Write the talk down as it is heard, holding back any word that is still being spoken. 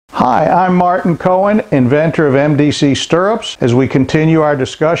Hi, I'm Martin Cohen, inventor of MDC Stirrups, as we continue our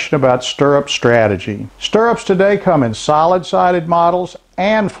discussion about stirrup strategy. Stirrups today come in solid-sided models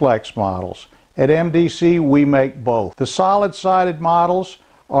and flex models. At MDC, we make both. The solid-sided models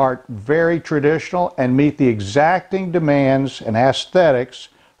are very traditional and meet the exacting demands and aesthetics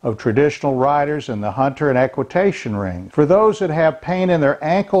of traditional riders in the hunter and equitation ring. For those that have pain in their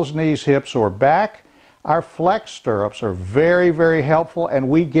ankles, knees, hips, or back, our flex stirrups are very helpful, and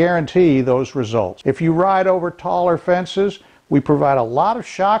we guarantee those results. If you ride over taller fences, we provide a lot of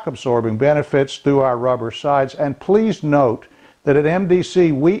shock absorbing benefits through our rubber sides. And please note that at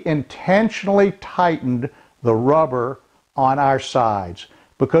MDC we intentionally tightened the rubber on our sides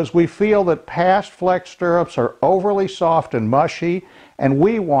because we feel that past flex stirrups are overly soft and mushy, and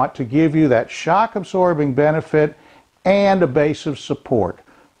we want to give you that shock absorbing benefit and a base of support.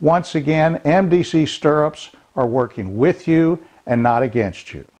 Once again, MDC Stirrups are working with you and not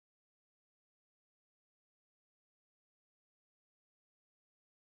against you.